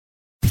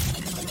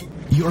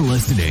You're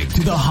listening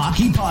to the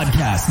Hockey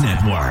Podcast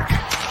Network.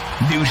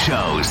 New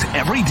shows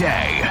every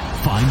day.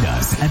 Find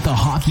us at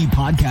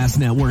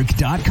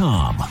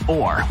thehockeypodcastnetwork.com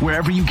or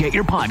wherever you get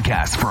your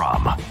podcasts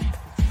from.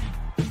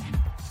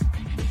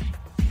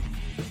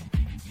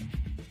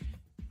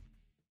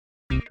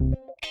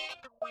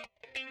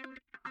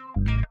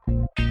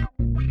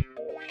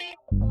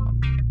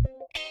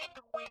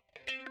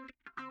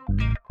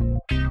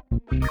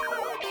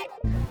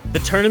 The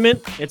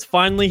tournament, it's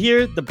finally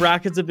here. The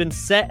brackets have been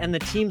set and the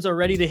teams are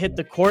ready to hit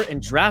the court,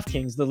 and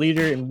DraftKings, the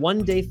leader in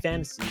one-day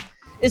fantasy,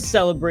 is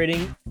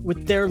celebrating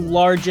with their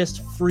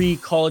largest free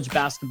college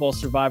basketball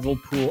survival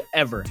pool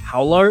ever.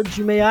 How large,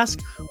 you may ask?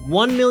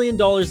 $1 million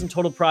in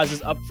total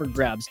prizes up for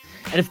grabs.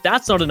 And if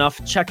that's not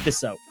enough, check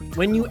this out.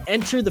 When you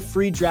enter the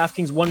free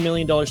DraftKings $1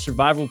 million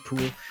survival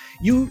pool,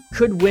 you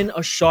could win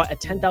a shot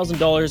at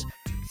 $10,000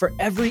 for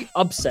every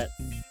upset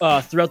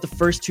throughout the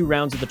first two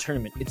rounds of the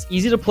tournament. It's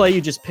easy to play. You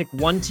just pick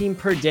one team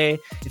per day.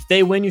 If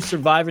they win, you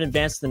survive and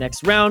advance to the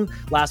next round.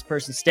 Last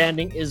person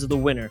standing is the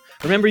winner.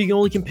 Remember, you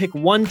only can pick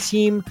one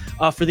team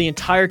for the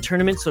entire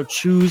tournament, so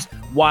choose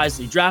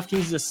wisely. DraftKings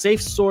is a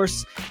safe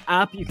source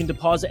app. You can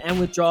deposit and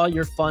withdraw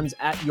your funds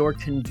at your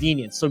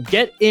convenience. So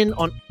get in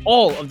on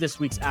all of this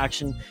week's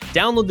action.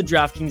 Download the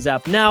DraftKings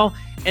app now.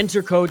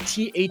 Enter code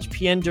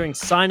THPN during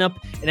sign up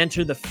and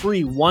enter the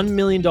free $1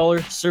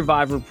 million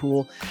survivor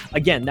pool.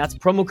 Again, that's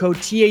promo code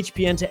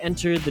THPN to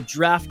enter the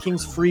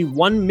DraftKings free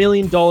 $1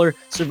 million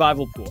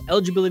survival pool.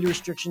 Eligibility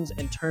restrictions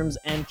and terms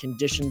and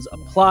conditions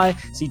apply.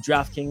 See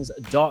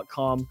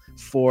DraftKings.com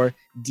for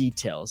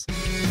details.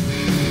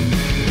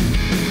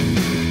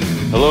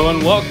 Hello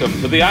and welcome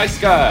to the Ice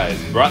Guys,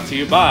 brought to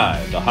you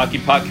by the Hockey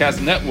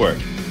Podcast Network.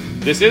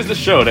 This is the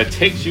show that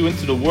takes you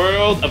into the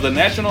world of the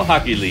National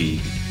Hockey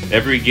League.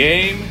 Every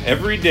game,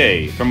 every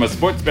day, from a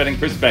sports betting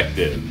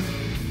perspective.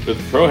 With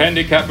pro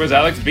handicappers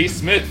Alex B.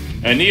 Smith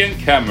and Ian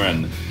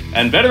Cameron,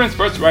 and veteran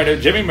sports writer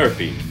Jimmy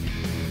Murphy.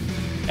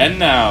 And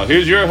now,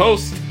 here's your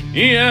host,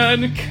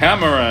 Ian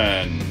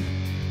Cameron.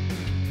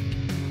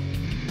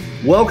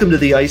 Welcome to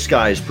the Ice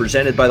Guys,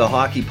 presented by the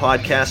Hockey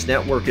Podcast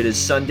Network. It is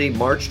Sunday,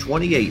 March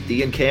 28th.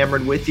 Ian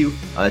Cameron with you.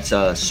 It's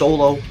a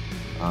solo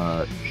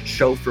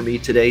show for me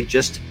today.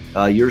 Just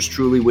yours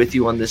truly with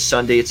you on this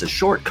Sunday. It's a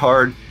short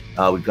card.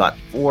 We've got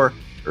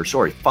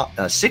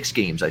six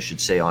games, I should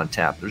say, on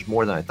tap. There's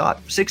more than I thought.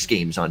 6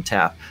 games on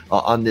tap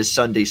on this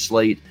Sunday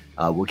slate.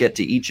 We'll get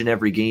to each and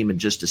every game in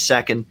just a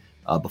second.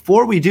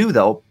 Before we do,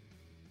 though,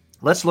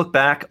 let's look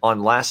back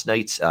on last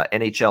night's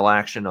NHL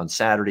action on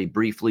Saturday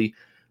briefly.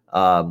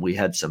 We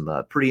had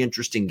some pretty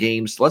interesting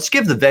games. Let's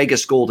give the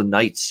Vegas Golden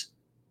Knights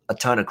a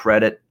ton of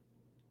credit.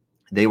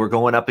 They were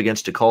going up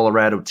against a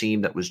Colorado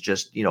team that was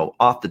just,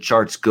 off the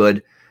charts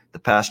good the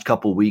past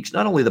couple weeks.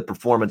 Not only the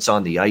performance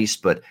on the ice,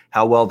 but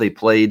how well they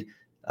played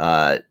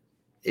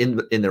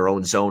in their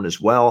own zone as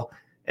well.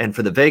 And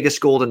for the Vegas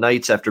Golden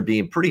Knights, after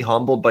being pretty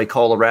humbled by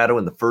Colorado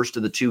in the first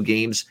of the 2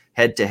 games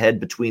head-to-head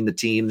between the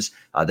teams,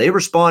 they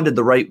responded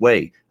the right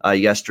way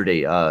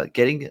yesterday,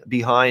 getting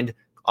behind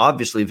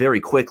obviously very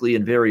quickly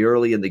and very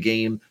early in the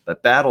game,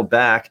 but battled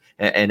back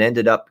and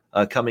ended up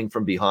coming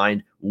from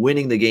behind,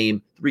 winning the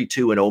game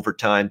 3-2 in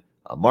overtime.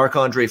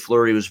 Marc-Andre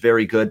Fleury was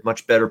very good,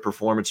 much better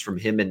performance from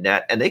him in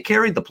net, and they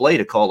carried the play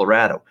to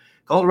Colorado.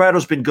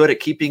 Colorado's been good at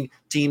keeping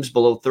teams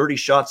below 30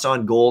 shots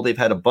on goal. They've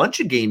had a bunch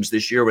of games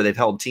this year where they've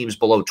held teams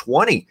below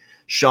 20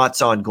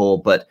 shots on goal,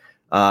 but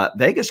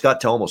Vegas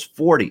got to almost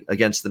 40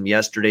 against them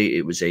yesterday.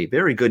 It was a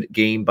very good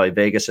game by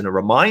Vegas, and a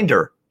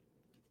reminder,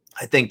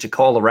 I think, to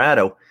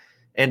Colorado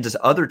and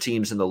to other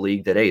teams in the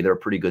league that, hey, they're a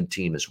pretty good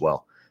team as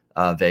well.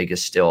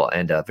 Vegas still,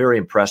 and very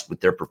impressed with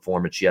their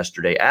performance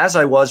yesterday, as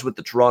I was with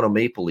the Toronto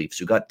Maple Leafs,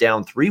 who got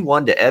down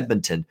 3-1 to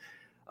Edmonton.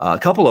 A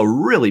couple of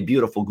really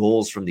beautiful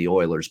goals from the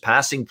Oilers,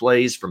 passing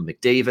plays from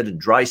McDavid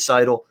and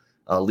Draisaitl,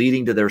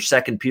 leading to their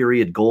second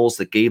period goals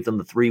that gave them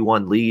the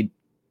 3-1 lead.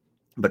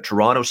 But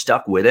Toronto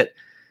stuck with it,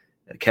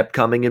 kept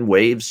coming in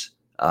waves.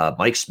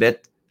 Mike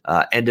Smith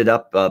ended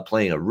up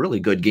playing a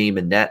really good game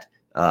in net.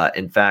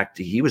 In fact,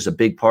 he was a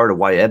big part of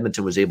why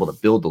Edmonton was able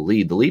to build the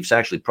lead. The Leafs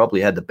actually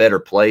probably had the better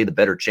play, the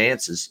better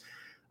chances,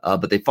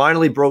 but they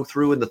finally broke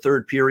through in the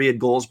third period.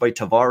 Goals by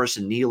Tavares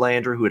and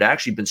Nylander, who had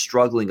actually been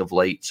struggling of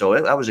late. So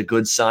that was a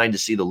good sign to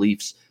see the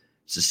Leafs,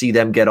 to see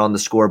them get on the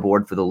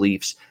scoreboard for the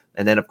Leafs.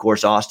 And then, of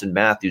course, Austin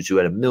Matthews, who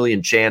had a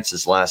million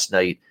chances last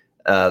night,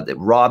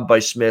 robbed by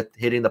Smith,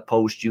 hitting the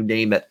post, you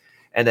name it.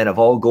 And then of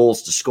all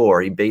goals to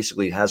score, he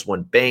basically has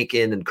one bank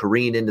in and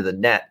careen into the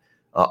net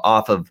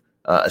off of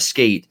a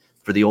skate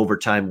for the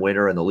overtime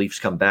winner, and the Leafs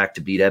come back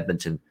to beat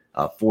Edmonton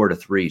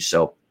 4-3.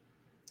 So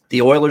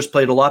the Oilers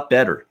played a lot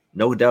better,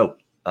 no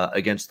doubt,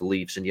 against the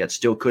Leafs, and yet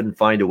still couldn't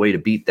find a way to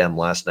beat them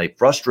last night.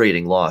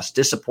 Frustrating loss,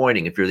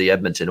 disappointing if you're the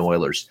Edmonton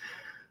Oilers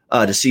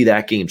to see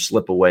that game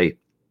slip away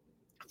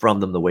from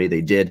them the way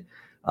they did.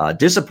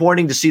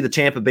 Disappointing to see the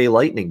Tampa Bay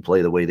Lightning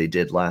play the way they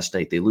did last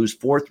night. They lose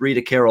 4-3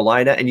 to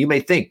Carolina, and you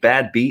may think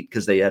bad beat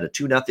because they had a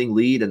 2-0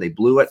 lead and they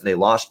blew it and they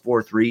lost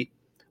 4-3.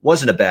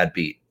 Wasn't a bad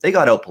beat. They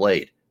got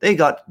outplayed. They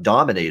got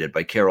dominated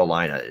by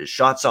Carolina.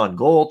 Shots on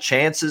goal,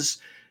 chances,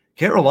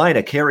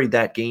 Carolina carried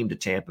that game to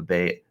Tampa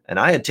Bay, and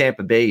I had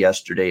Tampa Bay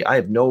yesterday. I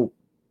have no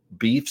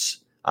beefs.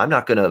 I'm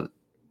not going to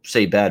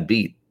say bad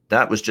beat.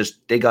 That was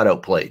just, they got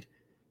outplayed.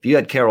 If you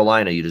had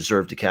Carolina, you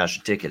deserved to cash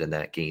a ticket in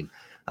that game.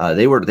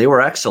 They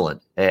were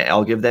excellent.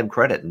 I'll give them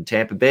credit. And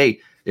Tampa Bay,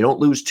 they don't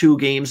lose 2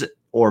 games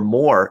or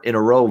more in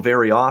a row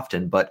very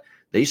often, but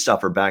they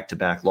suffer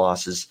back-to-back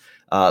losses.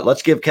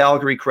 Let's give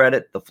Calgary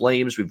credit. The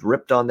Flames, we've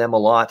ripped on them a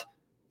lot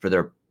for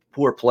their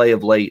poor play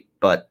of late,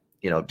 but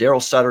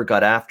Daryl Sutter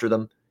got after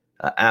them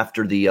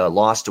after the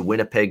loss to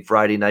Winnipeg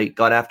Friday night,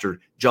 got after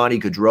Johnny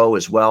Gaudreau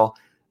as well.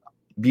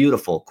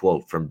 Beautiful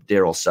quote from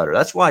Daryl Sutter.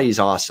 That's why he's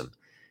awesome.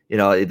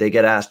 They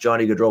get asked,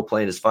 Johnny Gaudreau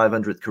playing his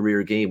 500th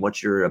career game.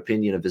 What's your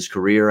opinion of his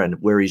career and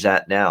where he's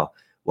at now?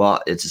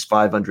 Well, it's his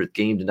 500th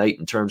game tonight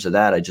in terms of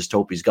that. I just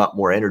hope he's got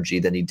more energy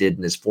than he did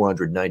in his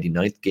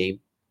 499th game.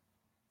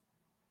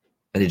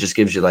 And he just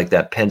gives you like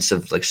that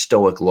pensive, like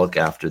stoic look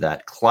after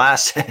that.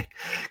 Classic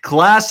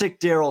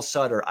Daryl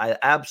Sutter. I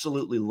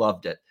absolutely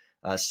loved it,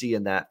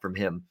 seeing that from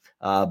him.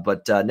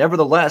 But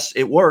nevertheless,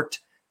 it worked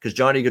because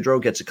Johnny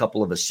Gaudreau gets a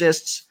couple of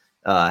assists,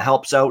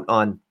 helps out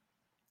on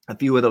a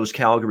few of those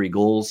Calgary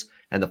goals,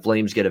 and the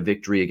Flames get a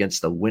victory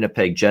against the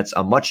Winnipeg Jets,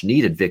 a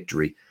much-needed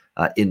victory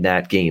in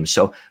that game.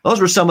 So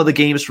those were some of the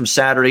games from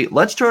Saturday.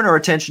 Let's turn our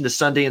attention to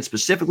Sunday, and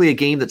specifically a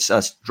game that's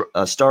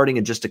starting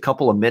in just a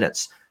couple of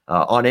minutes.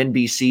 On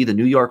NBC, the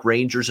New York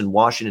Rangers and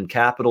Washington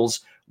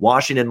Capitals.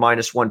 Washington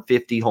minus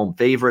 150, home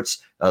favorites.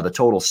 The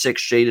total 6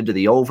 shaded to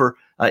the over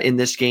in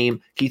this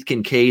game. Keith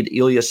Kincaid,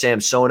 Ilya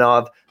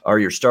Samsonov are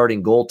your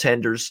starting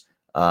goaltenders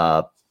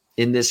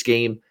in this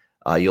game.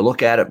 You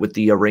look at it with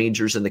the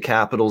Rangers and the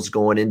Capitals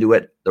going into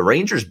it. The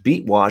Rangers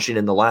beat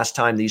Washington the last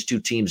time these two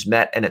teams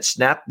met, and it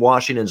snapped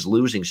Washington's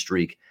losing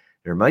streak.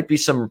 There might be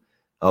some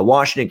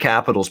Washington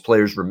Capitals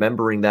players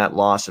remembering that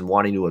loss and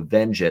wanting to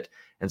avenge it.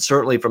 And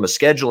certainly from a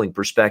scheduling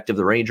perspective,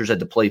 the Rangers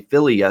had to play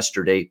Philly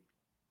yesterday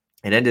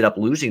and ended up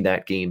losing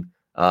that game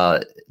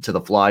to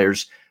the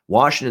Flyers.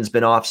 Washington's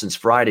been off since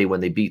Friday when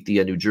they beat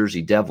the New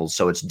Jersey Devils.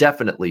 So it's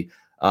definitely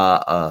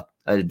an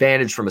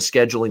advantage from a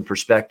scheduling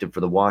perspective for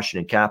the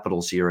Washington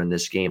Capitals here in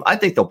this game. I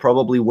think they'll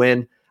probably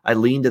win. I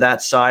lean to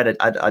that side.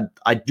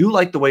 I do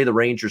like the way the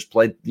Rangers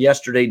played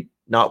yesterday,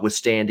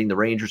 notwithstanding. The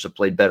Rangers have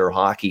played better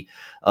hockey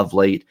of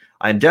late.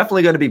 I'm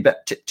definitely going to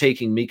be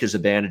taking Mika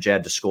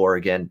Zibanejad to score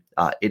again.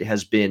 It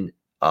has been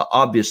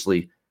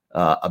obviously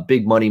a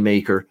big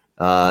moneymaker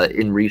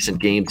in recent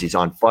games. He's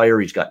on fire.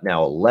 He's got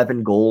now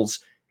 11 goals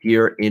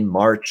here in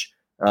March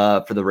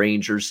for the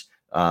Rangers.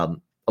 A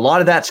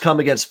lot of that's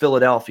come against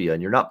Philadelphia,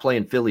 and you're not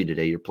playing Philly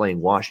today. You're playing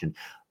Washington.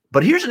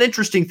 But here's an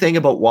interesting thing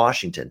about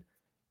Washington.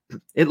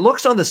 It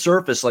looks on the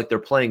surface like they're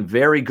playing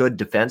very good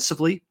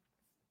defensively.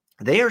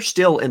 They are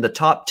still in the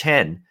top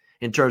 10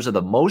 in terms of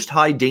the most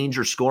high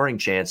danger scoring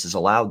chances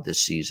allowed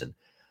this season.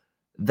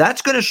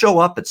 That's going to show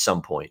up at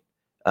some point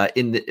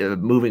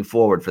moving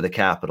forward for the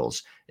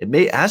Capitals.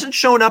 It hasn't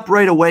shown up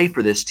right away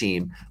for this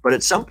team, but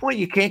at some point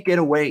you can't get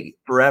away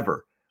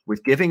forever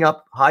with giving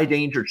up high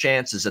danger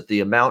chances at the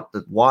amount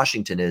that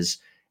Washington is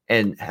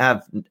and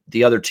have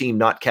the other team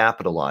not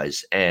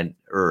capitalize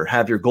or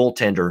have your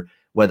goaltender,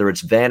 whether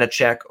it's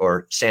Vanacek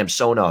or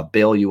Samsonov,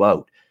 bail you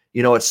out.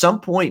 At some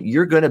point,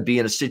 you're going to be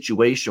in a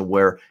situation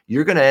where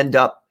you're going to end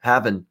up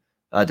having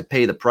to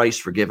pay the price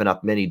for giving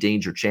up many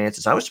danger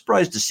chances. I was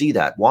surprised to see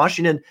that.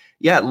 Washington,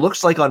 it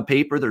looks like on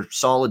paper they're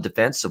solid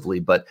defensively,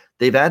 but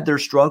they've had their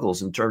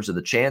struggles in terms of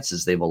the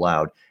chances they've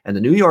allowed. And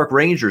the New York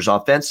Rangers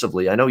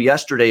offensively, I know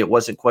yesterday it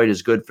wasn't quite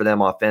as good for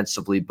them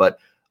offensively, but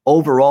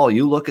overall,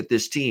 you look at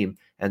this team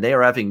and they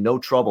are having no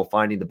trouble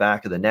finding the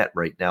back of the net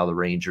right now, the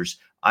Rangers.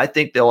 I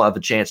think they'll have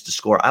a chance to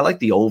score. I like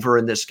the over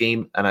in this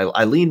game, and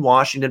I lean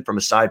Washington from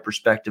a side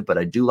perspective, but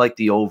I do like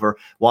the over.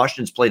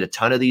 Washington's played a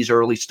ton of these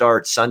early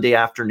starts, Sunday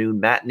afternoon,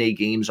 matinee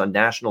games on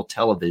national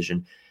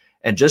television.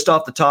 And just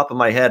off the top of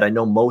my head, I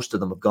know most of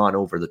them have gone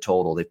over the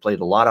total. They've played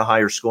a lot of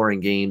higher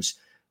scoring games.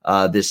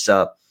 This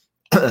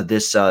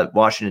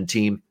Washington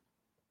team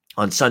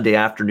on Sunday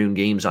afternoon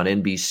games on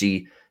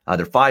NBC.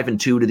 They're 5-2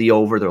 to the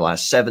over their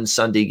last 7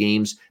 Sunday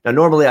games. Now,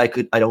 normally I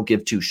don't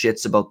give two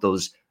shits about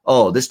those.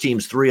 Oh, this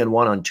team's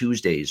 3-1 on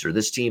Tuesdays, or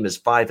this team is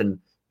 5-3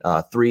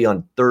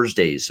 on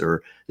Thursdays,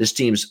 or this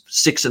team's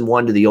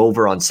 6-1 to the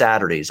over on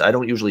Saturdays. I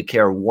don't usually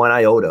care one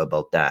iota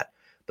about that.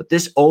 But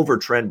this over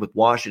trend with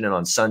Washington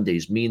on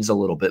Sundays means a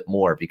little bit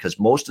more because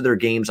most of their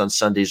games on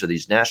Sundays are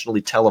these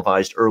nationally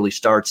televised early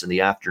starts in the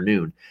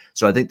afternoon.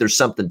 So I think there's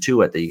something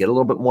to it that you get a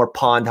little bit more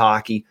pond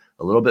hockey,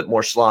 a little bit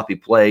more sloppy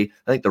play.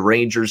 I think the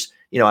Rangers,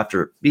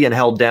 after being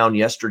held down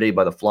yesterday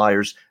by the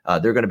Flyers,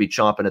 they're going to be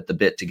chomping at the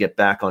bit to get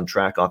back on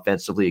track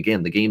offensively.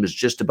 Again, the game is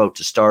just about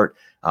to start.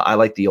 I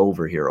like the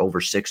over here,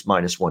 over 6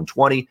 minus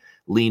 120,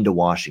 lean to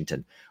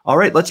Washington. All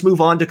right, let's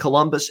move on to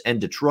Columbus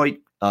and Detroit.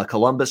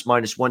 Columbus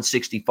minus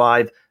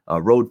 165,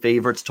 road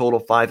favorites, total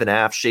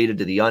 5.5, shaded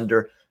to the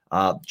under.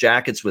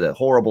 Jackets with a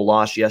horrible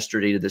loss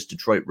yesterday to this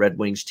Detroit Red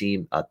Wings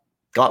team.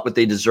 Got what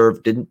they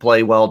deserved, didn't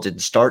play well, didn't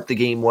start the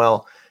game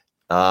well.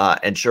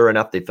 And sure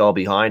enough, they fell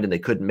behind and they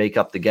couldn't make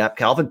up the gap.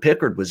 Calvin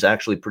Pickard was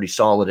actually pretty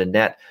solid in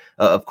net.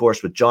 Of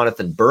course, with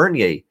Jonathan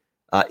Bernier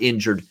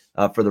injured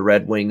for the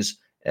Red Wings,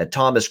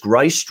 Thomas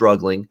Greiss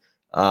struggling,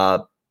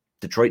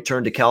 Detroit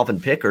turned to Calvin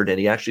Pickard, and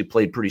he actually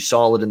played pretty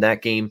solid in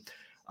that game.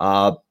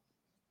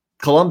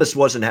 Columbus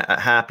wasn't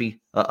happy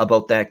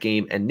about that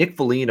game, and Nick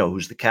Foligno,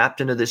 who's the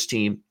captain of this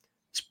team,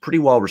 is pretty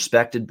well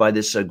respected by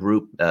this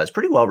group. It's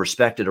pretty well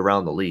respected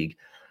around the league.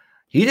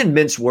 He didn't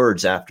mince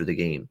words after the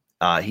game.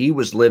 He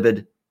was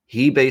livid.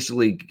 He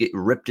basically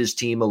ripped his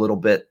team a little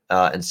bit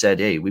and said,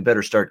 hey, we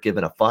better start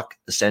giving a fuck,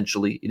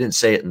 essentially. He didn't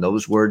say it in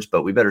those words,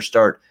 but we better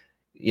start,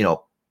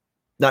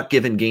 not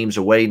giving games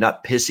away,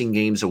 not pissing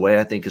games away,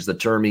 I think is the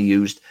term he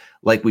used,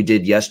 like we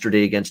did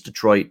yesterday against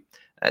Detroit.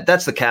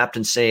 That's the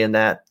captain saying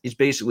that. He's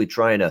basically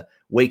trying to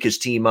wake his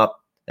team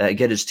up,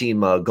 get his team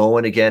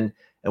going again.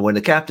 And when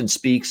the captain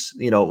speaks,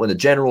 when the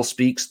general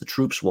speaks, the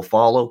troops will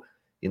follow.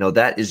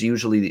 That is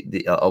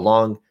usually a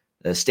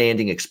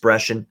long-standing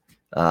expression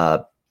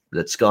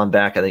that's gone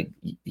back, I think,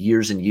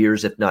 years and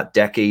years, if not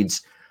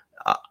decades.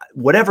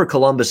 Whatever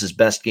Columbus's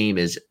best game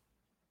is,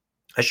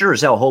 I sure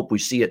as hell hope we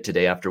see it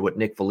today after what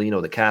Nick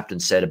Foligno, the captain,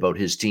 said about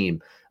his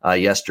team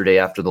yesterday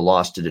after the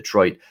loss to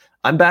Detroit.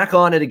 I'm back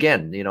on it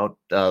again.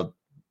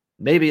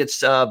 Maybe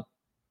it's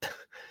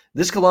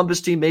this Columbus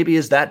team maybe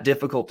is that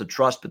difficult to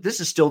trust, but this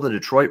is still the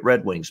Detroit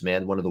Red Wings,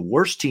 man. One of the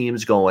worst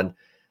teams going.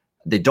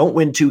 They don't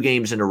win 2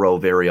 games in a row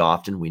very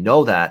often. We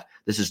know that.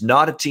 This is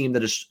not a team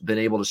that has been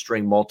able to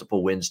string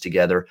multiple wins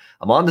together.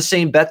 I'm on the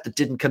same bet that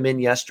didn't come in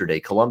yesterday.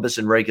 Columbus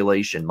in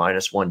regulation,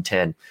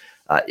 -110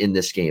 in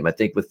this game. I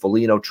think with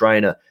Foligno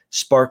trying to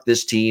spark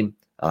this team,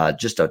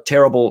 just a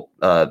terrible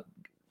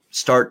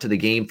start to the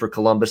game for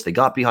Columbus. They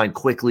got behind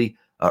quickly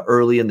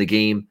early in the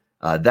game.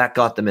 That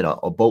got them in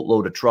a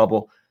boatload of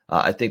trouble.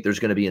 I think there's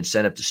going to be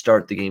incentive to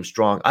start the game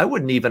strong. I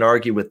wouldn't even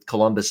argue with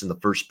Columbus in the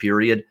first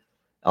period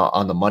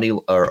on the money,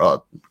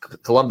 or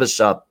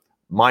Columbus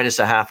minus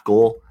a half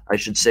goal, I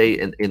should say,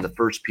 in the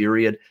first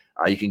period.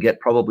 You can get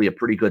probably a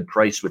pretty good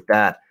price with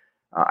that.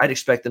 I'd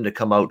expect them to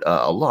come out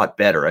a lot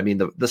better. I mean,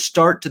 the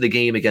start to the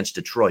game against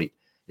Detroit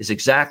is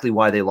exactly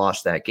why they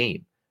lost that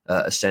game,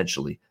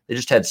 essentially. They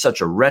just had such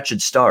a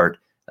wretched start.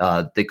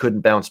 They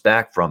couldn't bounce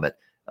back from it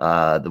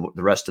the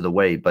rest of the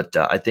way. But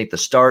I think the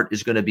start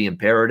is going to be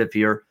imperative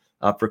here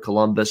for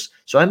Columbus.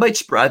 So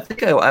I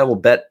think I will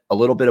bet a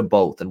little bit of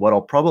both. And what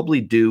I'll probably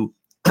do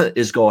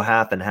is go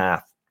half and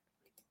half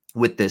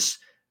with this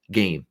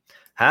game.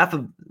 Half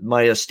of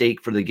my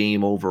stake for the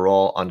game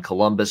overall on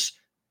Columbus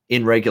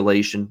in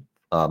regulation,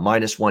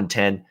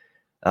 -110.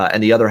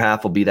 And the other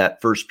half will be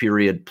that first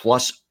period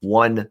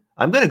 +1.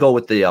 I'm going to go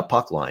with the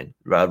puck line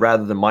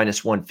rather than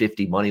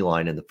 -150 money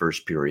line in the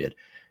first period.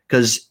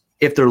 Because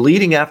if they're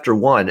leading after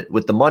 1,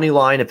 with the money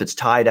line, if it's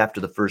tied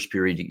after the first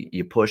period,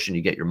 you push and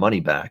you get your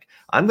money back.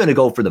 I'm going to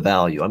go for the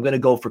value. I'm going to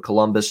go for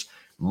Columbus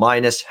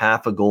minus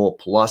half a goal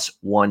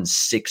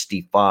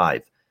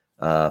 +165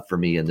 for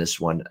me in this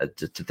one.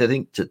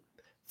 To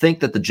think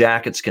that the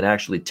Jackets can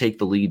actually take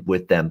the lead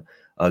with them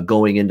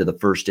going into the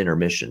first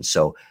intermission.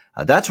 So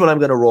that's what I'm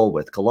going to roll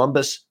with.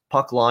 Columbus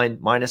puck line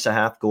minus a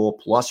half goal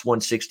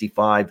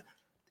 +165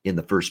 in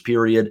the first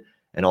period,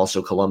 and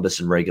also Columbus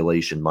in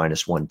regulation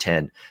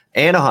 -110.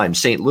 Anaheim,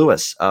 St.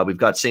 Louis. We've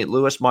got St.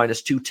 Louis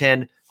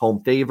 -210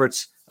 home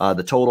favorites.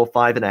 The total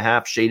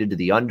 5.5 shaded to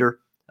the under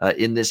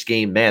in this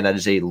game. Man, that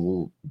is a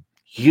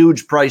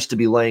huge price to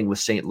be laying with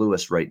St.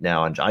 Louis right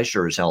now, and I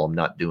sure as hell am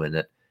not doing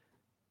it.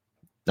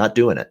 Not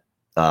doing it.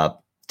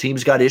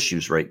 Team's got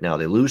issues right now.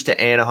 They lose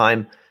to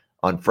Anaheim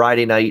on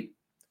Friday night.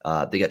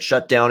 They got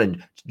shut down,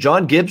 and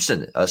John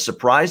Gibson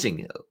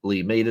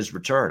surprisingly made his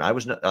return. I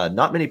was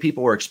not many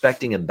people were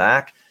expecting him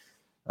back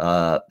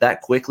that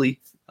quickly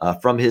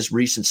from his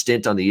recent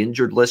stint on the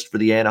injured list for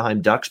the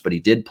Anaheim Ducks, but he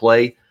did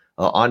play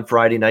on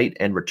Friday night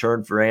and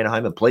returned for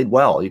Anaheim and played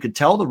well. You could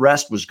tell the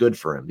rest was good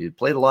for him. He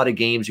played a lot of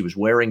games. He was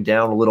wearing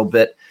down a little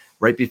bit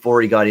right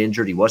before he got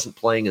injured. He wasn't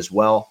playing as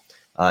well.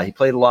 He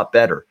played a lot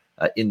better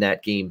in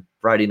that game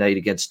Friday night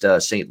against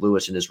St.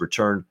 Louis in his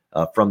return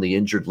from the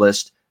injured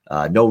list.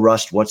 No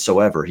rust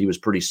whatsoever. He was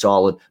pretty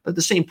solid. But at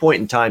the same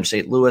point in time,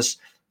 St. Louis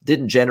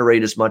didn't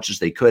generate as much as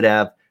they could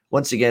have.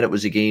 Once again, it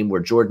was a game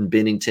where Jordan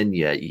Binnington,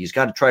 he's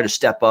got to try to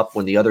step up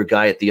when the other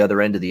guy at the other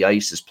end of the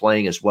ice is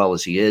playing as well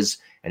as he is,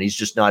 and he's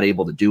just not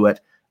able to do it.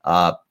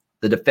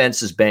 The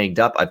defense is banged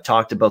up. I've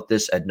talked about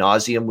this ad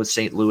nauseum with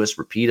St. Louis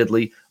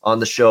repeatedly on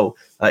the show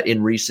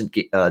in recent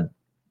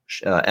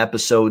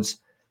episodes.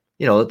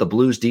 That the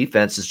Blues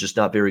defense is just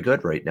not very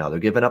good right now. They're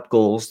giving up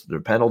goals.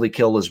 Their penalty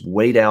kill is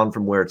way down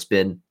from where it's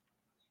been.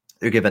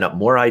 They're giving up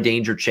more high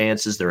danger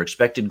chances. Their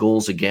expected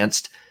goals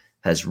against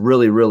has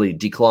really, really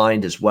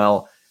declined as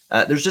well.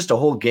 There's just a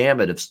whole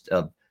gamut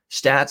of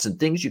stats and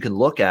things you can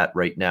look at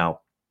right now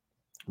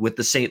with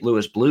the St.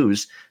 Louis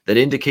Blues that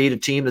indicate a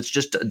team that's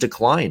just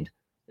declined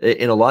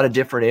in a lot of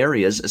different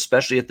areas,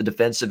 especially at the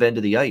defensive end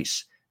of the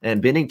ice.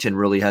 And Binnington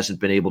really hasn't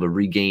been able to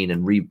regain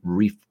and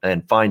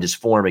and find his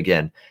form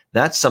again.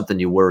 That's something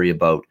you worry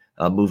about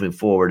moving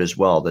forward as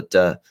well.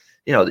 That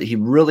he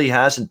really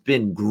hasn't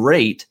been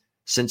great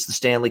since the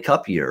Stanley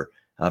Cup year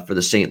for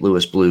the St.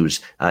 Louis Blues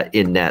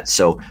in net.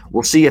 So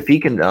we'll see if he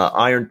can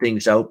iron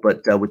things out.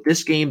 But with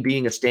this game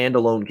being a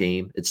standalone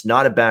game, it's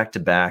not a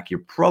back-to-back. You're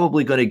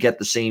probably going to get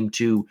the same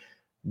two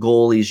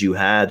goalies you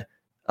had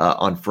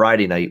on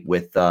Friday night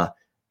with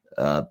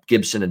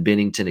Gibson and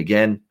Binnington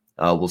again.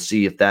 We'll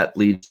see if that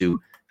leads to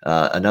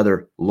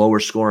another lower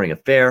scoring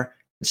affair.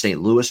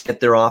 St. Louis get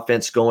their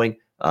offense going.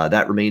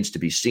 That remains to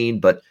be seen.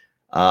 But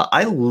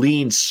I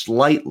lean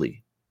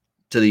slightly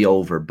to the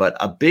over, but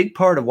a big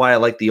part of why I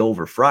like the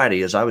over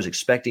Friday is I was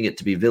expecting it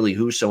to be Ville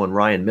Husso and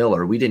Ryan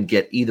Miller. We didn't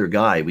get either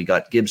guy. We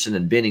got Gibson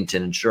and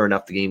Binnington, and sure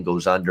enough, the game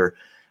goes under.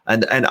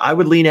 And I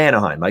would lean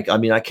Anaheim. I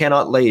mean, I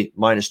cannot lay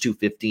minus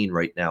 215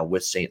 right now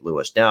with St.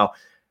 Louis. Now,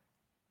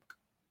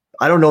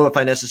 I don't know if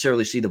I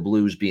necessarily see the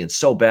Blues being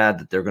so bad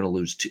that they're going to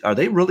lose two. Are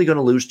they really going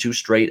to lose two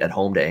straight at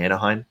home to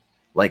Anaheim?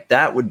 Like,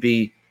 that would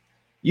be,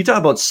 you talk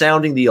about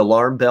sounding the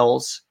alarm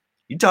bells.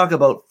 You talk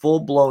about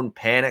full-blown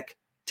panic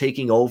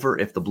taking over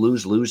if the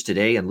Blues lose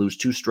today and lose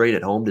two straight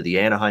at home to the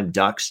Anaheim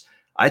Ducks.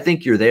 I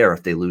think you're there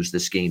if they lose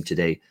this game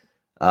today.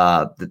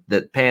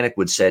 That panic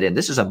would set in.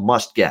 This is a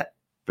must-get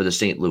for the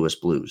St. Louis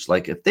Blues.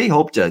 Like, if they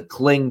hope to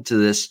cling to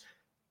this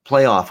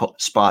playoff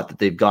spot that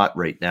they've got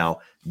right now,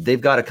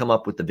 they've got to come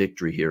up with the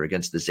victory here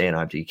against this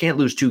Anaheim team. You can't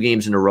lose two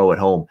games in a row at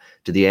home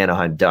to the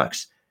Anaheim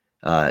Ducks.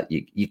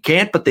 You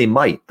can't, but they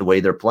might, the way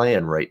they're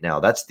playing right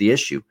now. That's the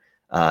issue.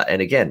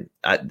 And again,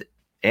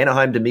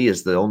 Anaheim to me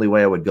is the only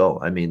way I would go.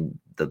 I mean,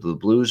 the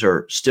Blues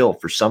are still,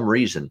 for some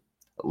reason,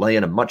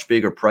 laying a much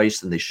bigger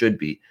price than they should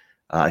be.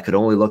 I could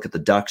only look at the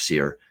Ducks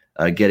here,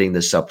 getting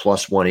this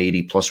plus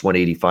 180, plus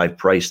 185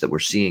 price that we're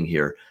seeing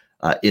here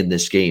in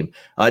this game.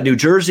 New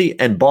Jersey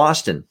and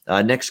Boston.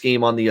 Next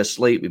game on the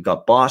slate, we've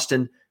got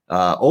Boston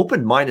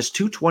open minus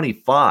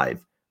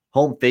 225,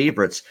 home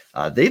favorites.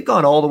 They've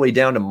gone all the way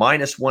down to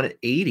minus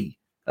 180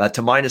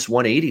 to minus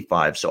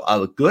 185. So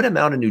a good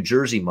amount of New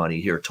Jersey money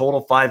here.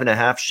 Total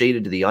 5.5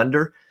 shaded to the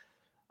under.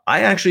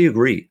 I actually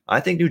agree. I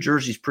think New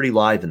Jersey's pretty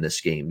live in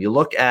this game. You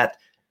look at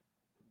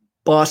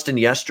Boston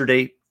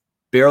yesterday,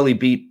 barely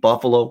beat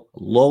Buffalo,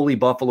 lowly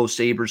Buffalo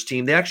Sabres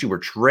team. They actually were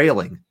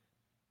trailing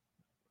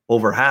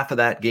over half of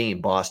that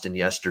game, Boston,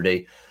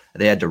 yesterday.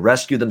 They had to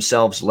rescue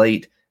themselves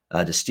late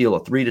to steal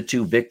a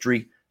 3-2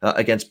 victory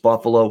against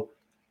Buffalo.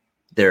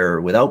 They're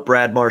without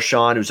Brad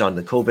Marchand, who's on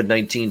the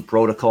COVID-19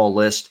 protocol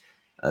list.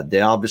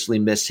 They obviously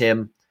miss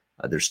him.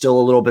 They're still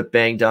a little bit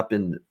banged up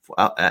in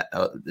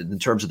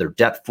terms of their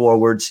depth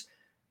forwards.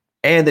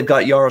 And they've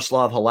got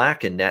Yaroslav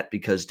Halak in net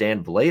because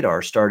Dan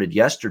Vladar started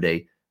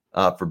yesterday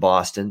for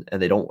Boston,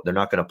 and they're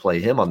not going to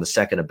play him on the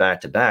second of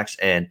back-to-backs.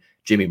 And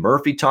Jimmy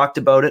Murphy talked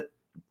about it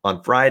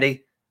on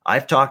Friday.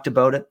 I've talked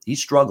about it. He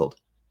struggled,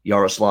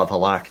 Yaroslav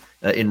Halak,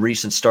 in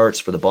recent starts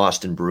for the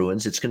Boston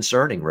Bruins. It's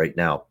concerning right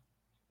now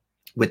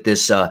with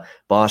this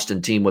Boston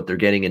team, what they're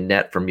getting in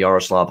net from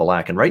Yaroslav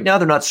Halak. And right now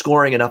they're not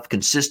scoring enough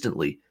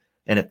consistently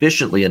and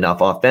efficiently enough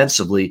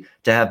offensively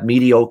to have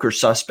mediocre,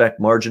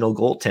 suspect, marginal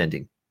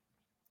goaltending.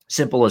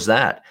 Simple as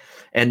that.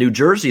 And New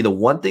Jersey, the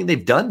one thing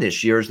they've done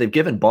this year is they've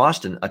given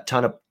Boston a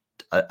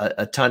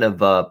ton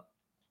of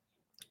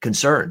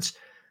concerns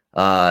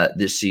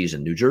this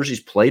season. New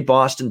Jersey's played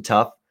Boston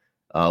tough.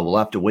 We'll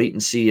have to wait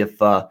and see if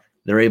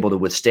they're able to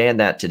withstand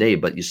that today.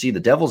 But you see, the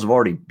Devils have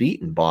already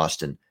beaten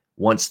Boston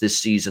once this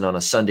season on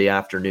a Sunday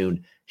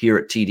afternoon here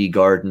at TD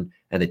Garden,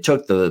 and they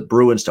took the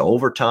Bruins to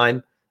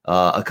overtime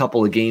a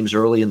couple of games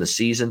early in the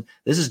season.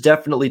 This is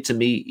definitely, to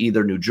me,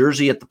 either New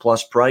Jersey at the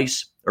plus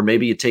price, or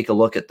maybe you take a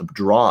look at the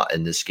draw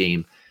in this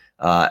game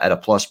at a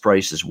plus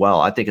price as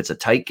well. I think it's a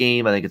tight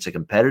game. I think it's a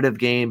competitive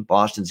game.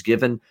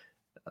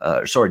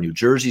 New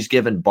Jersey's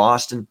given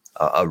Boston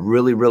a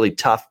really, really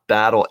tough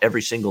battle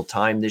every single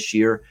time this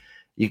year.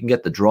 You can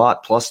get the draw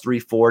at plus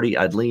 340.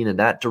 I'd lean in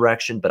that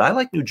direction, but I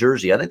like New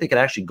Jersey. I think they could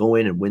actually go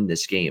in and win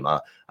this game. I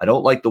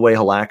don't like the way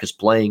Halak is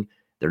playing.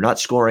 They're not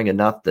scoring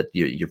enough that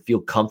you feel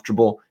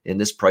comfortable in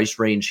this price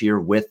range here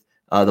with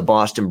the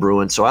Boston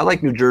Bruins. So I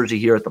like New Jersey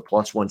here at the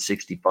plus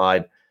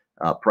 165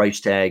 price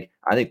tag.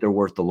 I think they're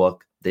worth the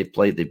look.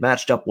 They've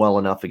matched up well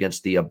enough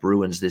against the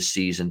Bruins this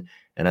season,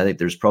 and I think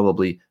there's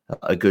probably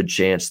a good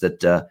chance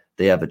that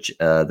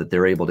that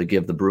they're able to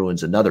give the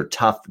Bruins another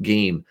tough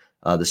game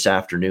this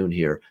afternoon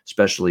here,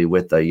 especially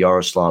with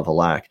Yaroslav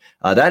Halak.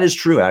 That is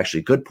true,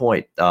 actually. Good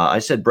point. I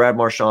said Brad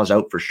Marchand's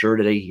out for sure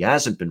today. He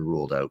hasn't been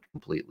ruled out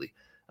completely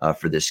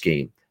for this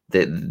game.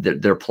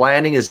 Their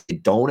planning is they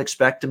don't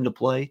expect him to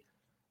play.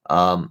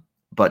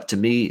 But to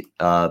me,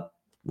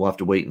 we'll have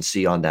to wait and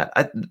see on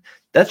that.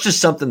 That's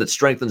just something that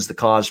strengthens the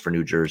cause for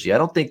New Jersey. I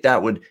don't think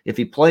that would, if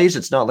he plays,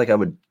 it's not like I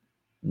would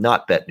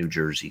not bet New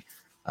Jersey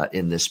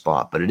in this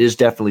spot, but it is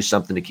definitely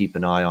something to keep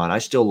an eye on. I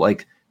still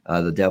like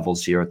the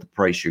Devils here at the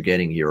price you're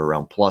getting here,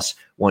 around plus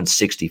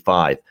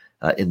 165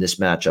 in this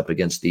matchup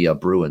against the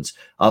Bruins.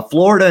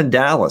 Florida and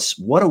Dallas.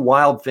 What a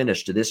wild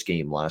finish to this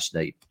game last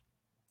night.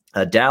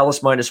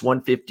 Dallas minus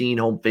 115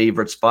 home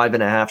favorites,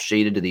 5.5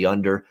 shaded to the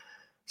under.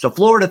 So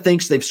Florida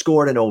thinks they've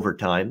scored in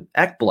overtime.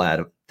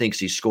 Ekblad thinks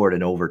he scored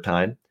in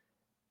overtime.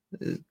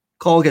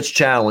 Call gets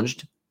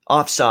challenged.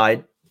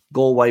 Offside.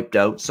 goal wiped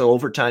out. So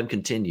overtime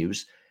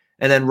continues.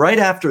 And then right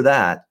after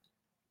that,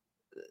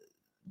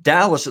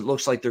 Dallas, it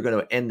looks like they're going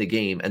to end the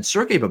game. And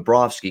Sergei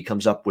Bobrovsky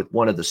comes up with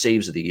one of the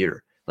saves of the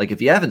year. Like,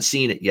 if you haven't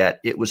seen it yet,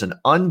 it was an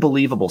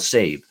unbelievable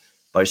save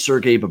by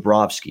Sergei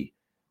Bobrovsky.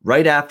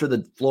 Right after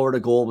the Florida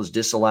goal was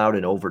disallowed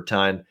in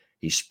overtime,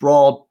 he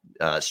sprawled,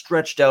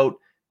 stretched out,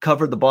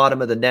 covered the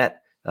bottom of the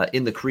net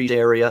in the crease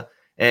area,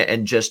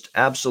 and just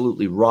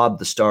absolutely robbed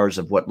the Stars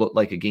of what looked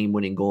like a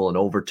game-winning goal in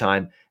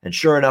overtime. And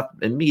sure enough,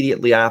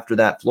 immediately after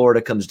that,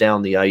 Florida comes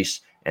down the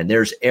ice, and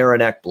there's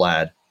Aaron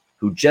Ekblad,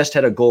 who just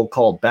had a goal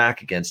called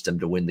back against him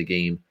to win the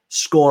game,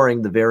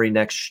 scoring the very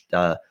next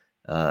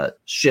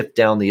shift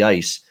down the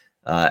ice.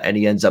 And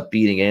he ends up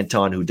beating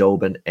Anton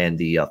Khudobin, and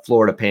the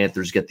Florida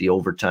Panthers get the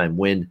overtime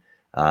win.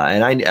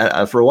 And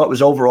I, for what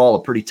was overall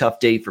a pretty tough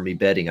day for me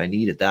betting, I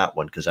needed that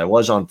one because I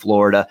was on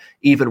Florida,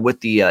 even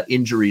with the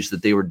injuries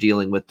that they were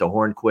dealing with to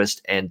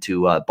Hornquist and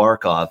to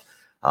Barkov.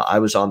 I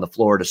was on the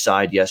Florida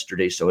side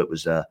yesterday, so it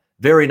was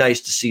very nice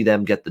to see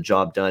them get the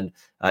job done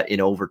in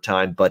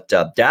overtime. But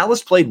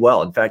Dallas played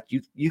well. In fact,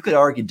 you could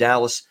argue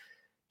Dallas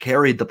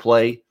carried the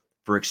play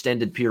for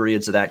extended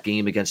periods of that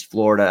game against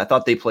Florida. I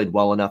thought they played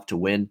well enough to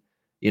win.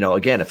 You know,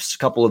 again, if a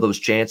couple of those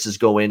chances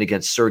go in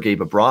against Sergei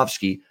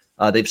Bobrovsky,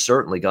 they've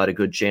certainly got a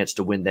good chance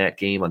to win that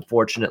game.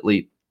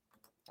 Unfortunately,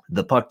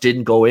 the puck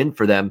didn't go in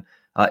for them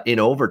in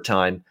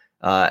overtime.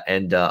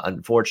 And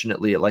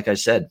unfortunately, like I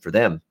said, for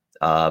them,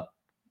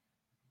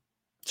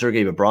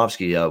 Sergei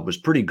Bobrovsky was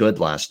pretty good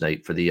last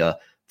night for the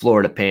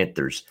Florida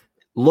Panthers.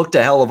 Looked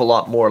a hell of a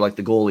lot more like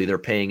the goalie they're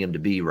paying him to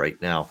be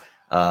right now,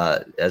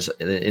 as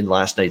in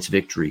last night's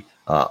victory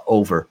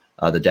over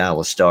the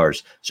Dallas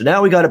Stars. So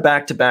now we got a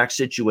back-to-back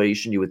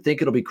situation. You would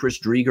think it'll be Chris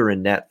Driedger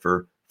in net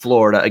for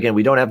Florida. Again,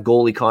 we don't have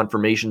goalie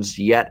confirmations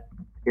yet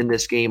in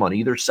this game on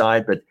either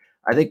side, but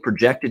I think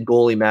projected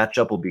goalie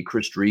matchup will be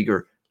Chris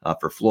Driedger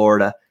for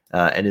Florida,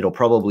 and it'll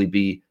probably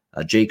be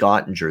Jake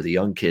Ottinger, the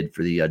young kid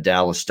for the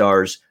Dallas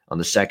Stars, on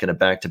the second of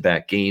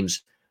back-to-back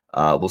games.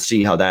 We'll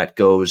see how that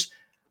goes.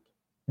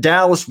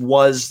 Dallas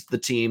was the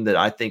team that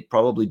I think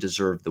probably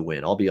deserved the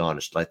win. I'll be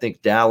honest. I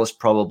think Dallas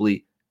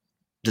probably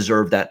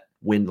deserved that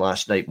win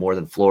last night more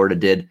than Florida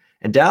did.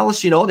 And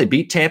Dallas, they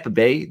beat Tampa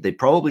Bay. They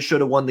probably should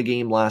have won the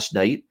game last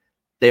night.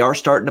 They are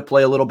starting to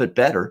play a little bit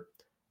better.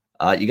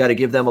 You got to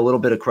give them a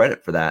little bit of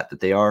credit for that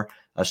they are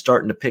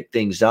starting to pick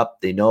things up.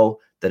 They know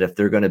that if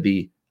they're going to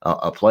be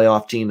a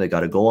playoff team, they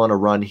got to go on a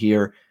run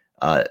here.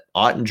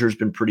 Ottinger's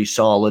been pretty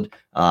solid.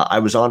 I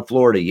was on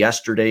Florida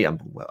yesterday.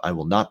 I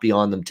will not be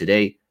on them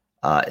today.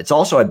 It's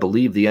also, I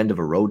believe, the end of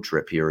a road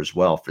trip here as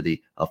well for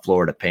the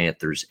Florida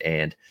Panthers.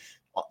 And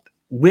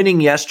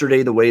winning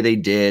yesterday the way they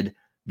did,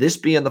 this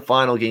being the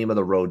final game of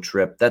the road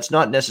trip, that's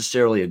not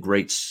necessarily a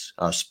great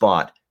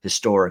spot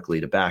historically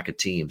to back a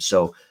team.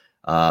 So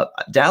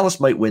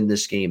Dallas might win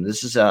this game.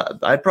 This is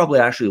I'd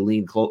probably actually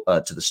lean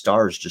to the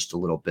Stars just a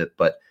little bit,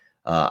 but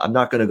I'm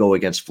not going to go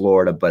against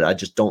Florida, but I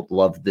just don't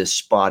love this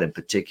spot in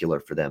particular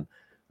for them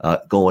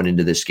going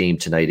into this game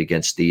tonight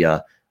against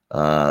the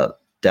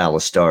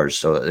Dallas Stars.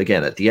 So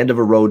again, at the end of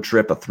a road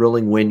trip, a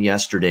thrilling win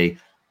yesterday,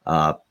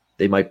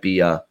 they might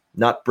be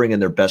not bringing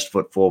their best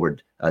foot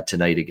forward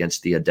tonight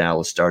against the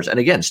Dallas Stars. And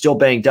again, still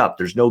banged up.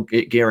 There's no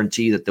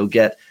guarantee that they'll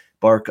get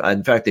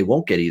in fact, they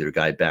won't get either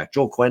guy back.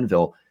 Joel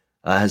Quenneville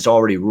has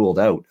already ruled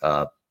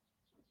out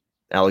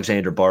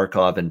Alexander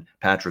Barkov and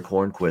Patrick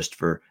Hornquist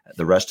for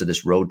the rest of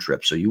this road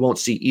trip. So you won't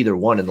see either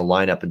one in the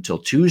lineup until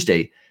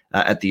Tuesday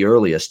at the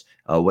earliest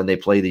when they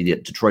play the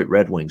Detroit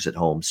Red Wings at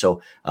home.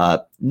 So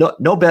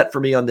no bet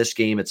for me on this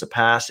game. It's a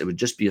pass. It would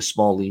just be a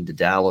small lean to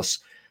Dallas.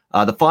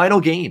 The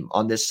final game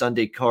on this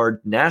Sunday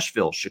card,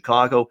 Nashville,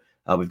 Chicago.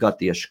 We've got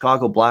the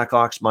Chicago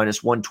Blackhawks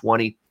minus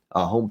 120,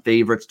 home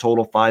favorites,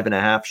 total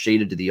 5.5,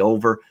 shaded to the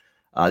over.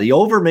 The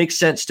over makes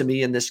sense to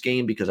me in this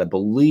game because I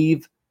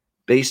believe,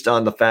 based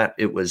on the fact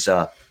it was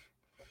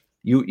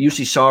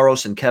UC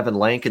Saros and Kevin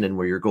Lankinen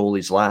were your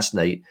goalies last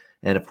night.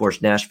 And, of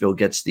course, Nashville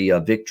gets the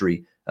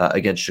victory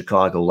against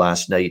Chicago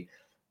last night.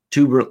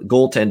 Two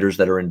goaltenders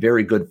that are in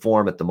very good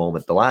form at the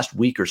moment. The last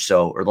week or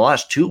so, or the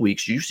last 2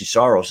 weeks, UC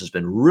Saros has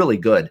been really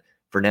good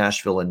for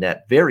Nashville in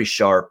net. Very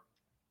sharp.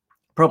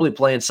 Probably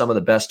playing some of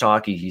the best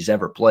hockey he's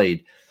ever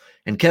played.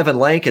 And Kevin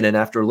Lankinen,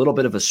 after a little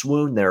bit of a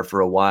swoon there for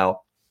a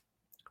while,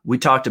 we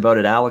talked about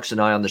it, Alex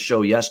and I, on the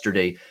show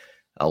yesterday.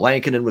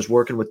 Lankinen was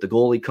working with the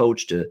goalie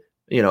coach to,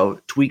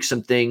 tweak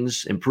some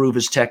things, improve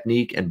his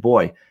technique. And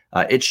boy,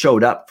 it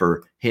showed up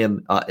for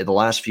him in the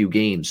last few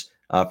games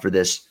for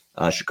this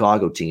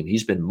Chicago team.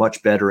 He's been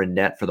much better in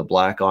net for the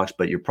Blackhawks,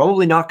 but you're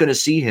probably not going to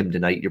see him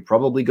tonight. You're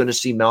probably going to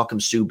see Malcolm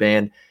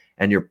Subban,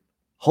 and you're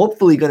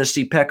hopefully going to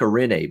see Pekka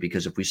Rinne,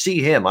 because if we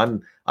see him,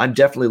 I'm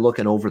definitely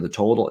looking over the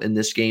total in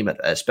this game,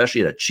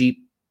 especially at a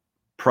cheap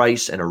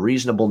price and a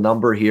reasonable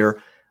number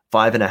here,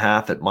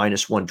 5.5 at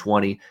minus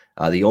 120.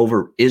 The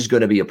over is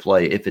going to be a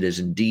play if it is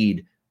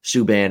indeed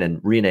Subban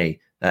and Rinne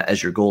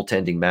as your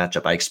goaltending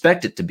matchup. I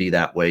expect it to be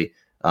that way.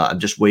 I'm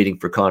just waiting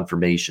for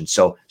confirmation.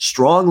 So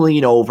strong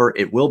lean over.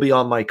 It will be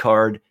on my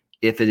card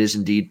if it is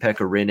indeed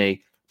Pekka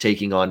Rinne.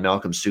 taking on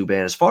Malcolm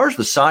Subban. As far as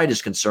the side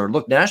is concerned,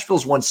 look,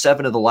 Nashville's won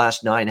 7 of the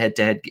last 9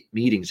 head-to-head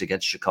meetings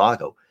against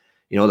Chicago.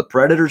 The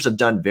Predators have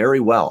done very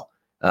well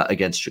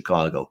against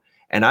Chicago.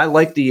 And I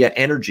like the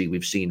energy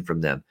we've seen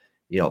from them.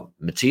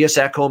 Matthias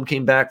Ekholm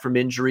came back from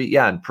injury.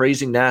 Yeah, I'm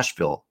praising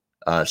Nashville.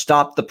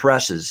 Stop the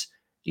presses.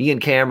 Ian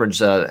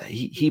Cameron's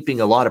heaping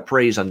a lot of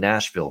praise on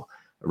Nashville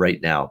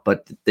right now,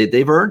 but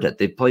they've earned it.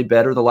 They've played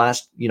better the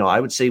last, I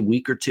would say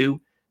week or two.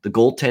 The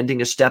goaltending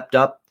has stepped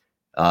up.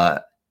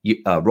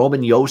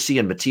 Roman Josi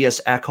and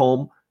Matthias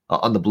Ekholm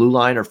on the blue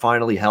line are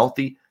finally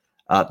healthy.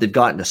 They've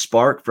gotten a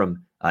spark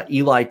from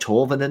Eli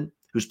Tolvanen,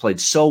 who's played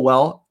so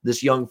well,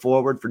 this young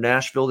forward for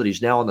Nashville, that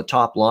he's now on the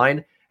top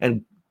line.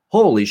 And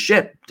holy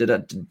shit, I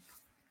got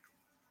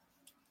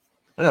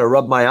to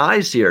rub my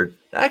eyes here. Did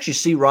I actually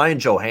see Ryan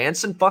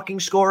Johansson fucking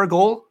score a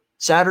goal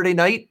Saturday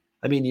night?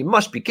 I mean, you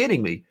must be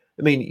kidding me.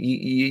 I mean,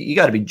 you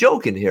got to be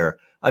joking here.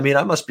 I mean,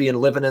 I must be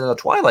living in a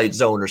Twilight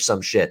Zone or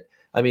some shit.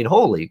 I mean,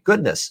 holy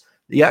goodness.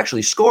 He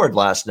actually scored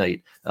last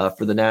night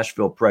for the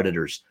Nashville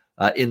Predators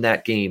in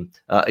that game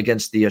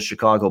against the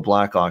Chicago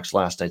Blackhawks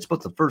last night. It's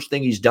about the first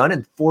thing he's done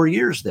in 4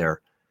 years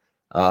there.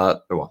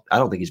 Well, I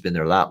don't think he's been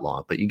there that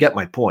long, but you get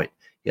my point.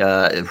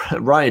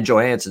 Ryan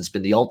Johansson's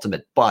been the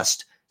ultimate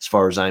bust as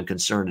far as I'm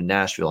concerned in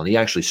Nashville, and he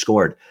actually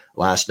scored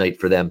last night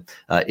for them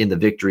in the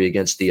victory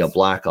against the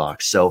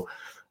Blackhawks. So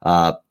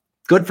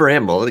good for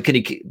him. Well,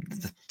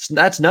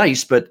 that's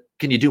nice, but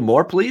can you do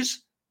more,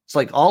 please? It's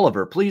like,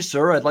 Oliver, please,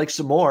 sir, I'd like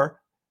some more.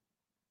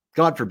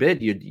 God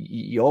forbid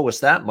you owe us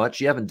that much.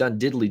 You haven't done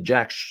diddly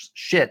jack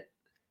shit,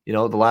 the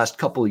last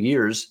couple of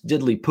years.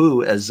 Diddly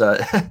poo, as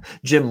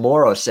Jim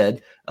Morrow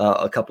said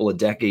a couple of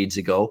decades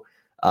ago.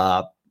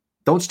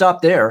 Don't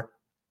stop there.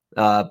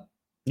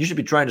 You should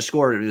be trying to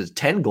score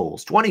 10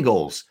 goals, 20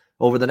 goals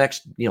over the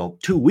next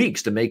 2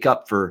 weeks to make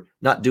up for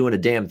not doing a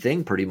damn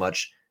thing pretty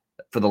much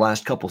for the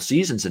last couple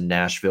seasons in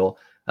Nashville.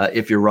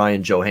 If you're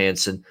Ryan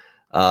Johansson.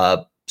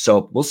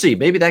 So we'll see.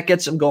 Maybe that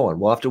gets him going.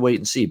 We'll have to wait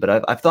and see.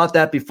 But I've thought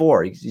that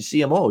before. You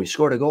see him, he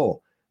scored a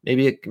goal.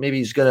 Maybe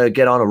he's going to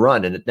get on a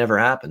run, and it never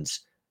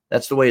happens.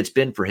 That's the way it's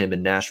been for him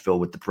in Nashville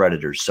with the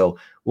Predators. So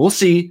we'll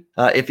see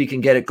if he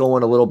can get it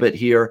going a little bit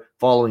here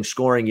following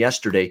scoring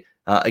yesterday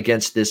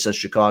against this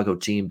Chicago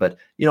team. But,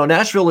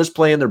 Nashville is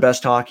playing their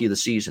best hockey of the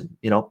season.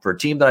 For a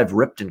team that I've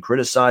ripped and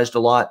criticized a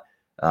lot,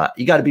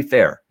 you got to be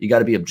fair. You got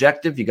to be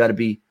objective. You got to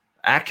be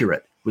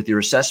accurate with your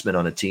assessment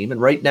on a team. And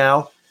right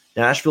now,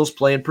 Nashville's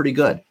playing pretty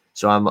good.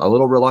 So I'm a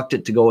little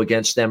reluctant to go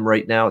against them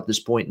right now at this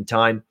point in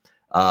time.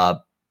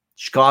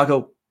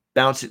 Chicago,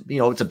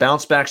 it's a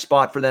bounce back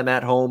spot for them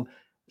at home.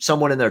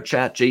 Someone in their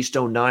chat,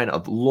 JStone9,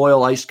 a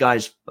loyal Ice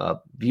Guys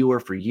viewer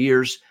for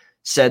years,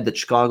 said that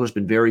Chicago's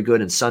been very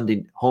good in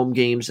Sunday home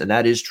games, and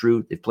that is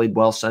true. They've played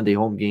well Sunday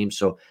home games.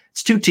 So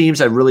it's two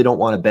teams I really don't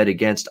want to bet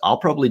against. I'll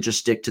probably just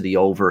stick to the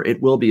over.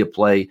 It will be a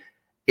play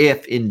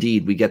if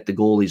indeed we get the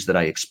goalies that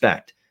I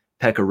expect.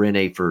 Pekka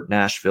Rinne for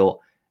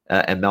Nashville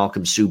and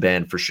Malcolm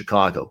Subban for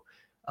Chicago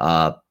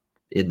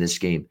in this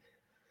game.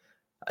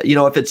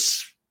 If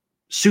it's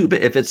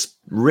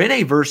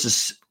Rinne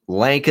versus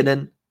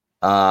Lankinen,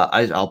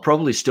 I'll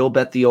probably still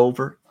bet the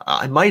over.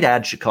 I might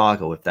add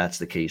Chicago if that's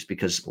the case,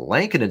 because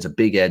Lankinen's a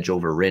big edge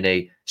over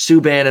Rinne.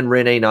 Subban and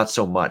Rinne, not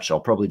so much. I'll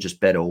probably just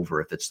bet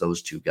over if it's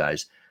those two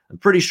guys. I'm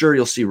pretty sure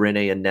you'll see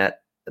Rinne in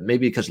net,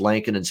 maybe because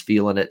Lankinen's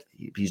feeling it.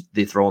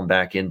 They throw him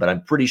back in, but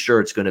I'm pretty sure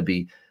it's going to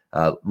be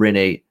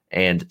Rinne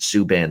and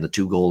Subban, the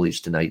two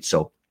goalies tonight.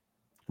 So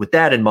with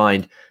that in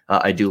mind,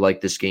 I do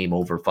like this game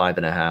over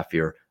 5.5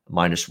 here,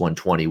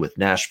 -120 with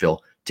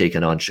Nashville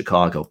taking on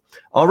Chicago.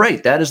 All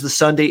right, that is the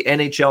Sunday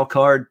NHL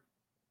card.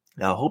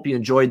 I hope you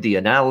enjoyed the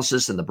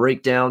analysis and the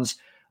breakdowns.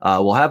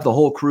 We'll have the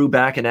whole crew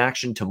back in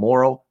action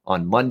tomorrow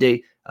on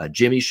Monday.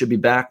 Jimmy should be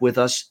back with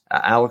us.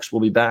 Alex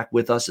will be back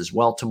with us as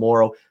well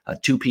tomorrow,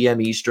 2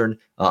 p.m. Eastern,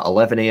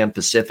 11 a.m.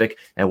 Pacific,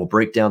 and we'll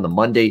break down the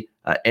Monday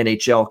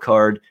NHL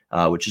card,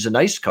 which is a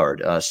nice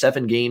card.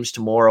 7 games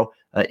tomorrow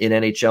in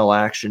NHL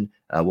action.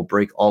 We'll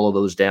break all of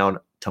those down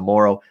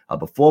tomorrow.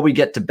 Before we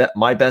get to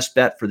my best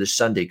bet for this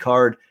Sunday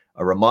card,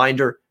 a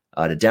reminder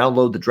to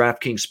download the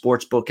DraftKings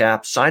Sportsbook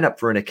app, sign up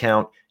for an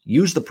account,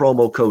 use the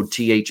promo code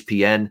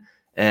THPN,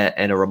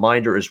 and a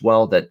reminder as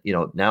well that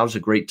now's a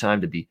great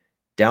time to be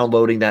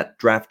downloading that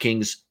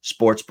DraftKings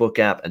Sportsbook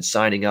app and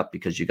signing up,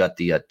 because you got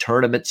the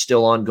tournament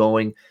still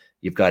ongoing.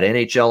 You've got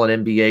NHL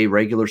and NBA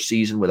regular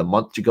season with a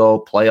month to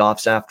go,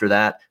 playoffs after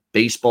that.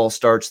 Baseball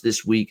starts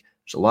this week.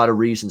 There's a lot of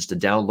reasons to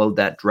download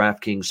that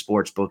DraftKings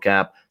Sportsbook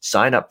app,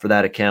 sign up for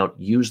that account,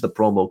 use the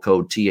promo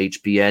code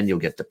THPN. You'll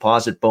get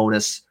deposit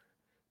bonus,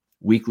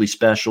 weekly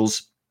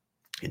specials,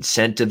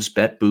 incentives,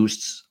 bet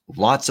boosts,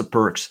 lots of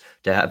perks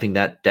to having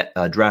that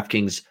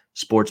DraftKings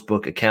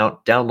Sportsbook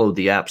account. Download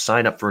the app,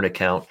 sign up for an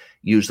account,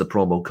 use the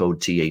promo code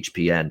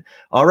THPN.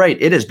 All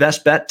right, it is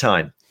best bet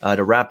time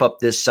to wrap up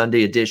this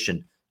Sunday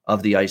edition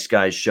of the Ice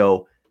Guys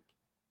show.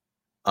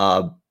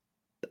 I'm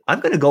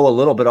going to go a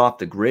little bit off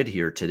the grid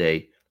here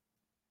today,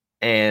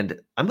 and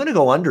I'm going to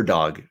go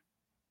underdog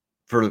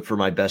for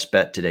my best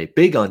bet today.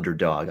 Big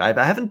underdog.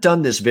 I haven't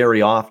done this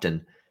very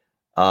often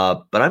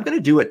but I'm going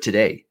to do it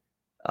today.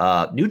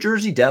 New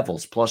Jersey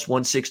Devils plus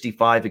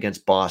 165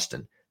 against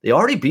Boston. They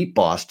already beat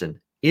Boston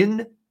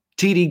in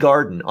TD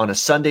Garden on a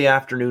Sunday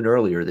afternoon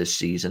earlier this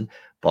season.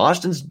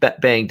 Boston's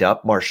banged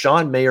up.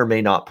 Marchand may or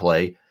may not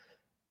play.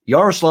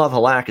 Yaroslav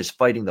Halak is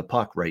fighting the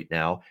puck right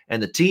now,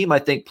 and the team, I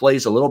think,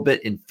 plays a little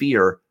bit in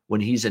fear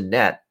when he's in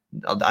net.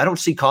 I don't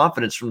see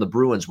confidence from the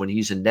Bruins when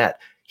he's in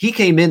net. He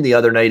came in the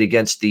other night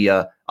against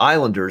the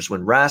Islanders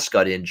when Rask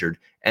got injured,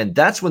 and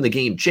that's when the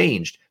game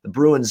changed. The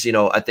Bruins,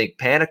 I think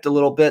panicked a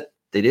little bit.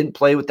 They didn't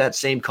play with that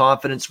same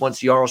confidence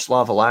once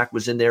Yaroslav Halak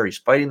was in there. He's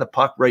fighting the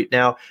puck right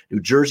now. New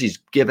Jersey's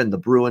given the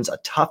Bruins a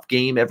tough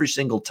game every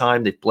single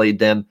time they've played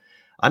them.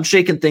 I'm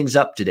shaking things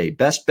up today.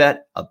 Best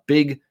bet, a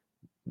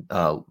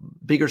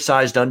bigger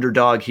sized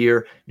underdog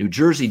here. New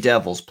Jersey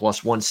Devils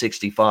plus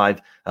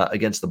 165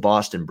 against the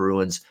Boston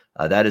Bruins.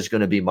 That is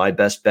going to be my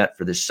best bet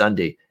for this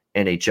Sunday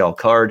NHL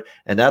card.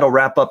 And that'll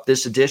wrap up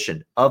this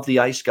edition of the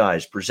Ice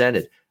Guys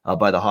presented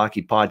by the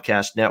Hockey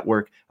Podcast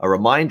Network. A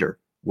reminder,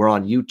 we're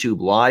on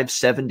YouTube live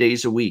 7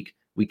 days a week.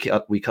 We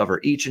cover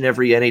each and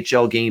every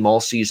NHL game all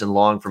season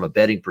long from a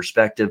betting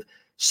perspective,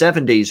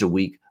 7 days a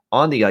week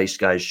on the Ice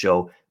Guys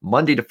show,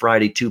 Monday to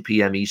Friday, 2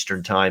 p.m.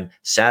 Eastern time,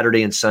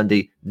 Saturday and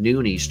Sunday,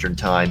 noon Eastern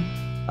time.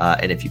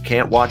 And if you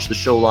can't watch the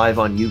show live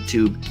on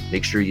YouTube,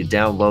 make sure you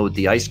download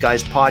the Ice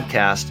Guys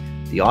podcast,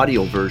 the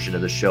audio version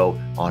of the show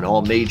on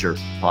all major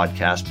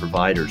podcast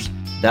providers.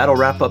 That'll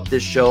wrap up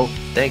this show.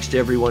 Thanks to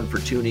everyone for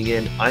tuning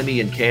in. I'm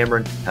Ian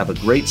Cameron. Have a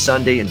great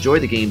Sunday. Enjoy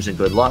the games and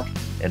good luck.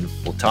 And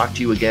we'll talk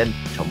to you again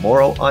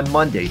tomorrow on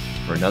Monday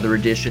for another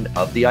edition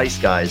of the Ice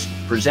Guys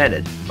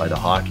presented by the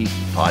Hockey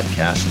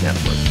Podcast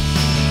Network.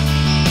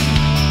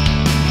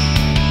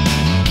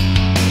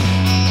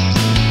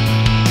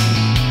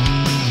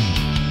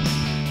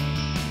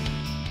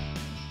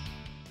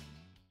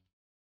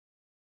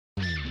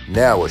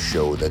 Now a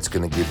show that's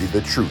going to give you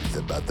the truth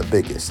about the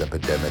biggest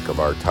epidemic of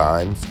our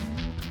times.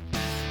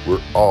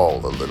 We're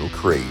all a little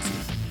crazy.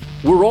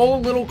 We're All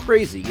a Little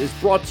Crazy is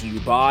brought to you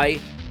by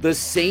the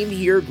Same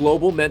Here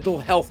Global Mental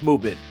Health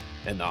Movement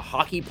and the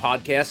Hockey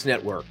Podcast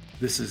Network.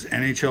 This is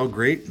NHL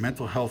great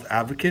mental health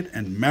advocate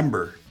and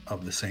member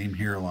of the Same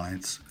Here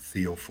Alliance,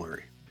 Theo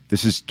Fleury.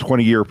 This is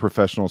 20-year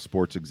professional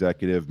sports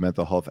executive,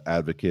 mental health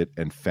advocate,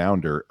 and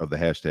founder of the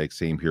hashtag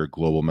Same Here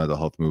Global Mental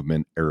Health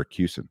Movement, Eric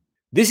Hewson.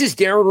 This is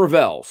Darren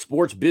Ravel,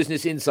 sports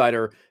business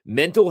insider,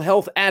 mental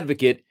health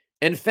advocate,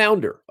 and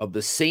founder of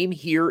the Same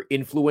Here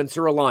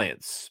Influencer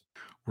Alliance.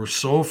 We're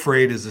so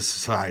afraid as a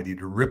society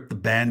to rip the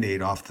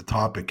Band-Aid off the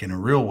topic in a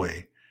real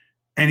way.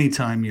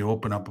 Anytime you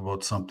open up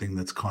about something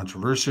that's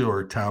controversial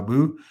or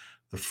taboo,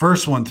 the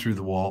first one through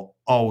the wall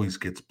always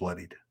gets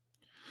bloodied.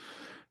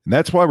 And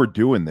that's why we're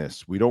doing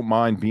this. We don't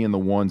mind being the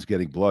ones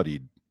getting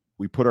bloodied.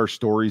 We put our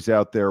stories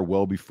out there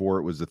well before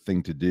it was a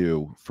thing to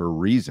do for a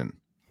reason.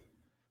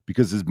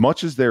 Because as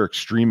much as they're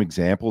extreme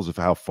examples of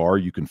how far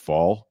you can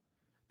fall,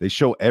 they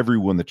show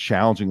everyone the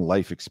challenging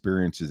life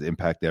experiences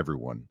impact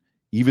everyone,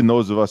 even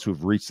those of us who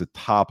have reached the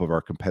top of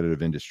our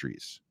competitive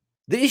industries.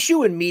 The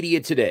issue in media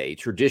today,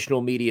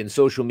 traditional media and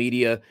social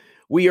media,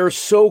 we are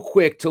so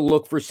quick to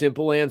look for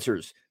simple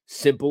answers,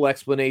 simple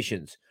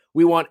explanations.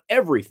 We want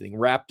everything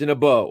wrapped in a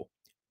bow.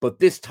 But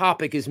this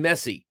topic is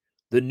messy.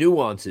 The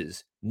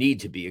nuances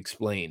need to be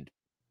explained.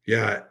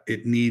 Yeah,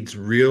 it needs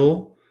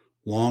real,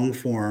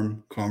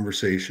 long-form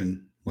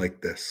conversation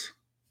like this.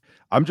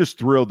 I'm just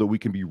thrilled that we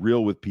can be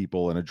real with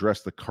people and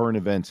address the current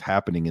events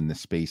happening in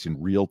this space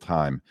in real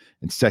time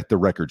and set the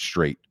record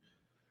straight.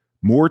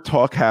 More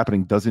talk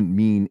happening doesn't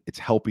mean it's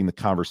helping the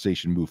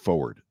conversation move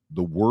forward.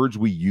 The words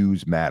we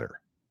use matter.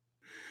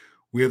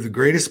 We have the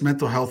greatest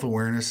mental health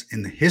awareness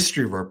in the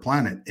history of our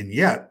planet, and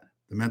yet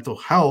the mental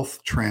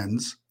health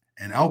trends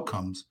and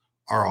outcomes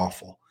are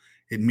awful.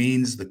 It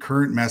means the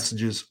current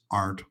messages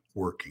aren't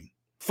working.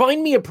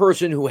 Find me a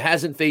person who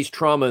hasn't faced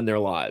trauma in their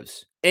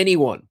lives.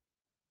 Anyone.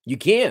 You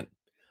can.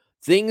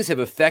 Things have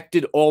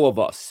affected all of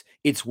us.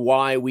 It's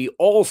why we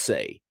all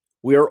say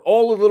we are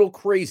all a little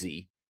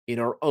crazy in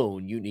our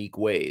own unique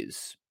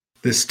ways.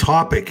 This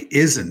topic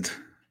isn't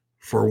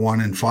for 1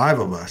 in 5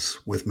 of us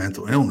with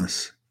mental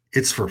illness.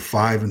 It's for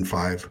 5 in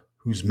 5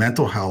 whose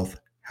mental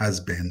health has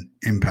been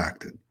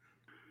impacted.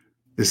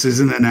 This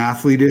isn't an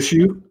athlete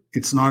issue.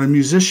 It's not a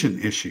musician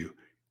issue.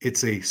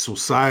 It's a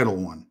societal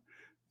one.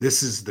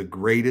 This is the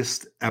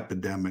greatest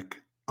epidemic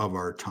of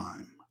our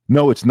time.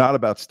 No, it's not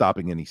about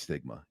stopping any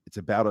stigma. It's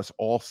about us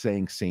all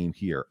saying same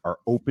here. Our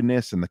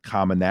openness and the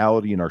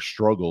commonality in our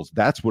struggles,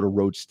 that's what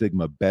erodes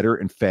stigma better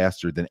and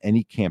faster than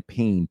any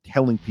campaign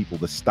telling people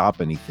to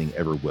stop anything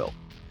ever will.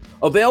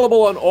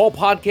 Available on all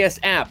podcast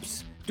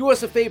apps. Do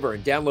us a favor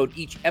and download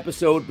each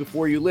episode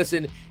before you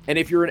listen. And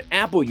if you're an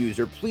Apple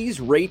user,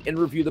 please rate and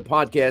review the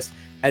podcast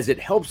as it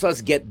helps us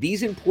get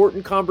these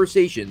important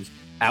conversations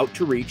out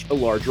to reach a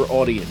larger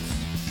audience.